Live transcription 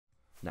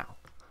Now,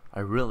 I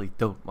really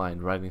don't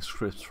mind writing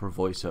scripts for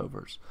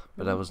voiceovers,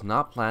 but I was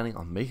not planning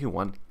on making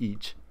one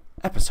each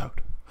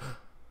episode.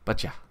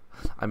 But yeah,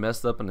 I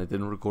messed up and I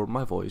didn't record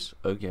my voice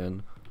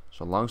again.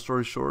 So long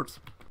story short,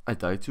 I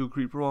died to a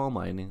creeper while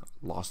mining,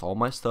 lost all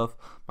my stuff,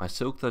 my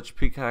silk touch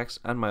pickaxe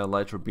and my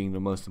elytra being the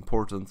most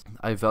important.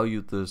 I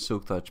valued the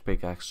silk touch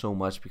pickaxe so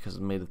much because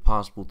it made it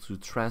possible to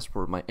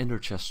transport my ender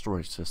chest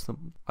storage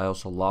system. I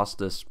also lost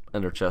this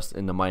ender chest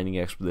in the mining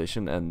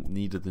expedition and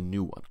needed a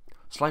new one.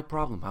 Slight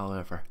problem,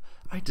 however.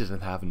 I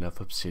didn't have enough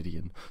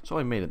obsidian, so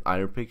I made an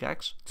iron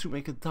pickaxe to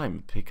make a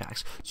diamond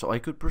pickaxe so I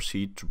could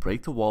proceed to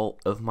break the wall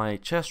of my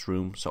chest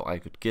room so I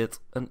could get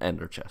an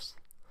ender chest.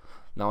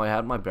 Now I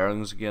had my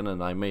bearings again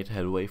and I made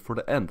headway for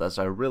the end as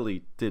I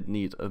really did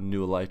need a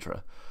new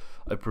elytra.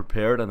 I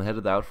prepared and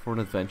headed out for an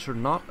adventure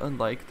not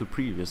unlike the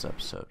previous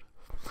episode.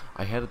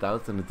 I headed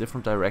out in a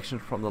different direction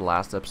from the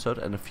last episode,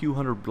 and a few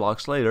hundred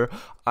blocks later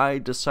I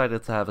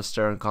decided to have a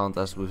staring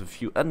contest with a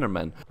few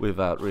endermen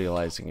without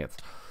realizing it.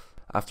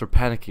 After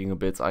panicking a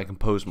bit, I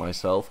composed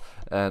myself,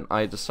 and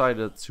I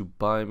decided to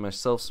buy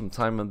myself some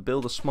time and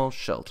build a small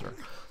shelter.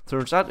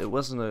 Turns out it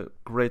wasn't a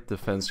great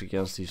defense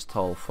against these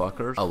tall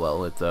fuckers. Oh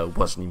well, it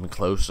wasn't even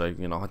close. I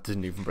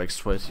didn't even break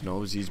sweat. It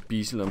was these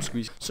beastly lump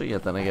squeeze. So yeah,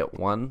 then I get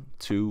 1,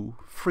 2,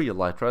 3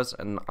 elytras,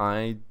 and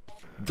I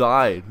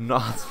died.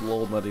 Not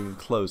even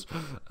close,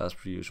 as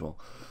per usual.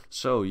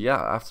 So yeah,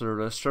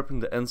 after stripping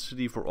the end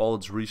city for all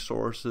its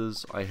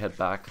resources, I head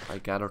back. I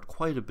gathered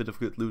quite a bit of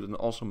good loot and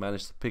also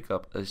managed to pick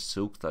up a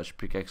silk touch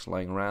pickaxe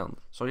lying around.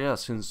 So yeah,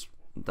 since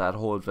that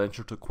whole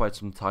adventure took quite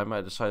some time, I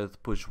decided to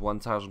push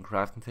 1000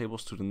 crafting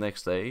tables to the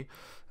next day,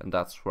 and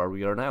that's where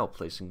we are now,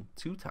 placing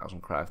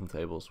 2000 crafting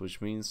tables, which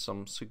means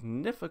some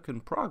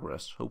significant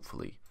progress,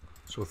 hopefully.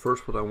 So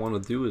first what I want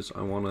to do is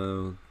I want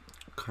to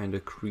kind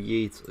of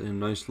create a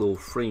nice little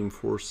frame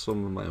for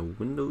some of my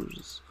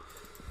windows.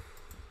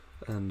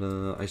 And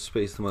I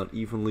spaced them out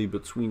evenly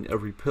between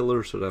every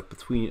pillar, so that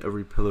between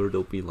every pillar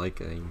there'll be like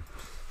a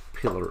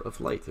pillar of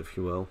light, if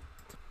you will.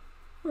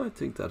 I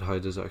think that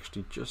height is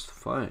actually just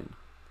fine.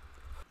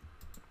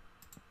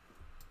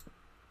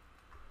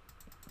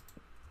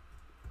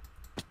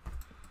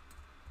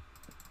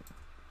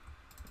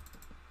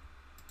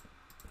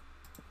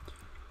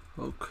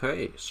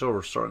 Okay, so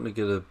we're starting to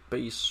get a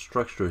base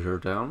structure here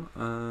down,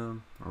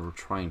 or we're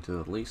trying to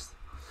at least.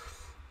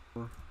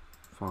 4,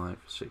 5,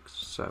 6,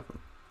 7.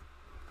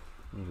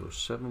 You go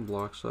 7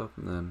 blocks up,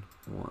 and then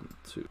 1,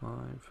 2,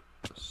 5,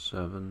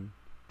 7,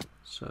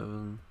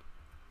 7,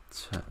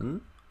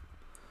 10,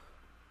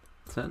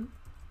 10,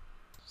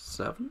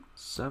 7,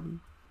 7,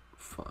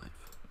 5.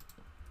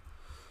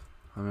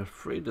 I'm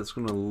afraid that's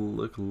gonna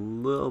look a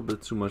little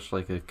bit too much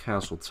like a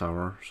castle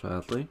tower,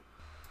 sadly.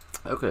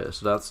 Okay,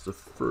 so that's the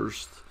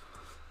first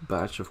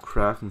batch of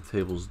crafting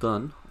tables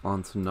done.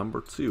 On to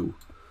number 2.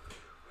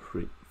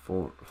 3,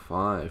 4,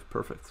 5,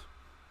 perfect.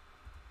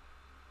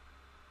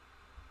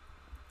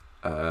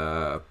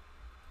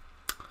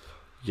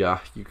 Yeah,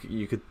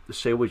 you could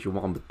say what you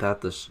want, but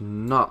that does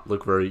not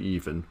look very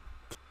even.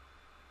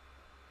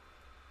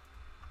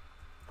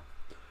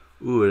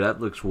 Ooh,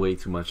 that looks way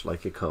too much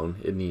like a cone.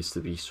 It needs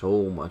to be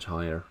so much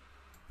higher.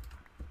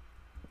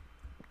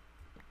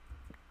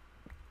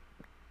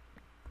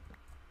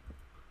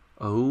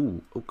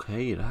 Oh,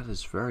 okay, that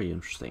is very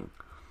interesting.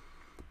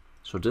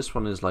 So this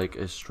one is like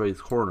a straight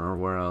corner,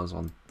 whereas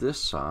on this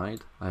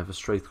side I have a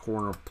straight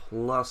corner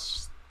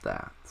plus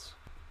that.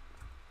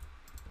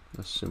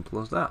 As simple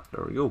as that.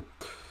 There we go.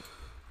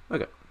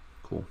 Okay,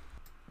 cool.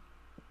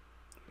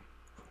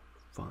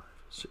 5,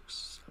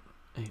 6,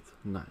 7, 8,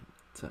 9,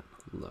 10,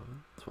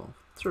 11, 12,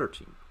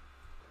 13.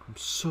 I'm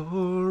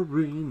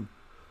soaring,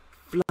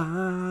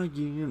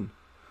 flying.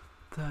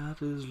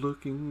 That is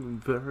looking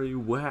very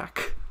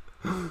whack.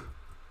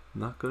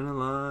 Not gonna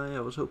lie, I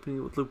was hoping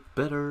it would look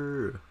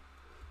better.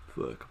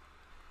 Fuck.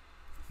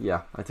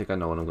 Yeah, I think I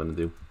know what I'm gonna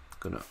do.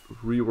 Gonna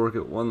rework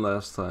it one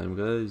last time,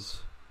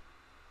 guys.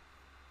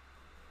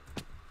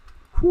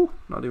 Whew,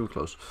 not even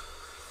close.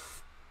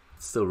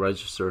 It still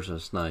registers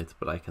as night,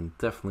 but I can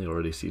definitely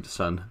already see the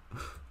sun.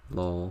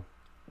 Lol.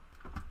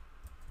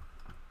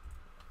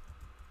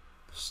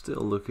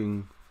 Still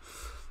looking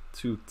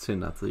too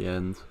thin at the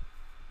end,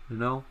 you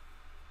know?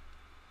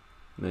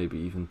 Maybe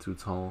even too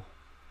tall.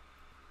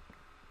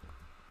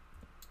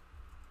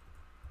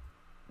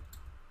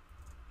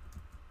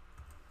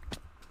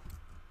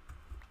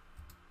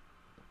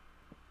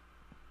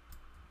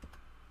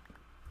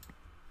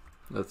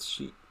 Let's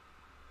see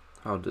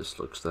how this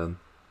looks then.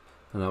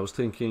 And I was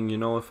thinking,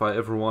 if I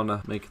ever want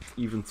to make it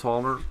even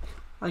taller,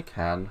 I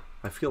can.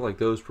 I feel like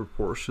those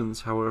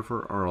proportions,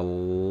 however, are a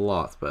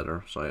lot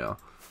better. So yeah,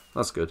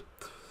 that's good.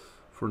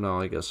 For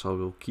now, I guess I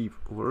will keep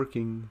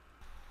working.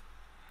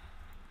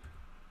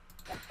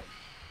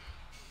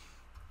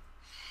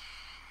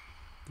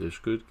 This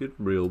could get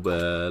real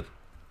bad.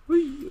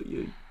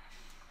 Whee.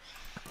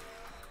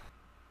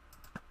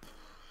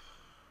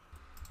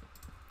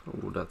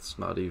 Oh, that's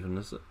not even,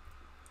 is it?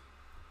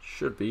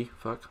 Should be.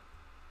 Fuck.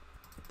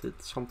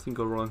 Did something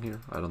go wrong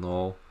here? I don't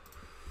know.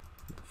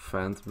 The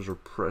phantoms are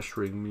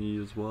pressuring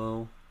me as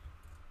well.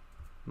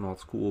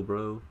 Not cool,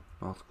 bro.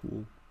 Not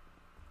cool.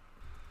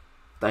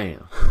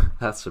 Damn,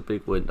 that's a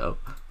big window.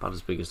 About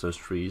as big as those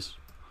trees.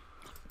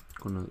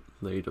 Gonna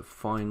lay the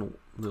final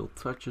little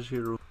touches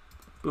here.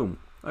 Boom.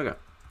 Okay,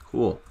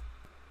 cool.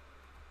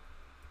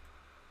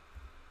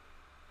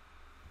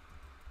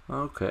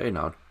 Okay,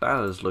 now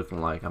that is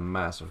looking like a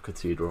massive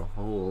cathedral.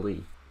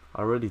 Holy. I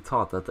already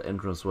thought that the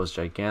entrance was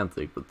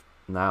gigantic, but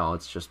now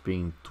it's just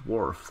being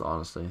dwarfed,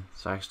 honestly.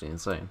 It's actually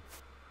insane.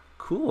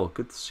 Cool,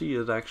 good to see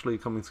it actually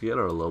coming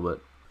together a little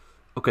bit.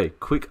 Okay,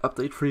 quick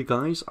update for you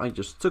guys. I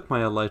just took my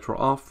elytra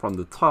off from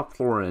the top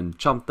floor and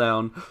jumped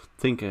down,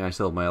 thinking I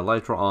still had my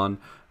elytra on,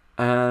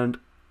 and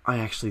I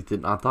actually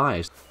did not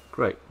die.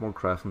 Great, more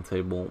crafting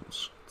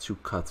tables to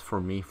cut for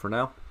me for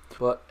now.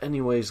 But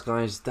anyways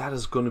guys, that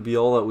is going to be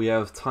all that we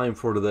have time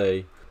for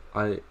today.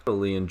 I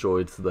really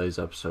enjoyed today's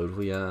episode.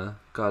 We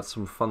got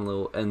some fun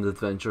little end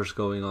adventures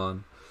going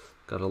on.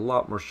 Got a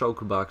lot more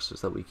shulker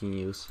boxes that we can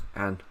use.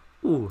 And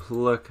ooh,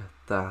 look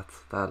at that.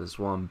 That is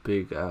one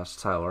big ass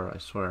tower, I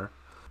swear.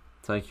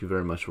 Thank you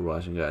very much for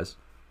watching, guys.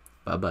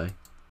 Bye bye.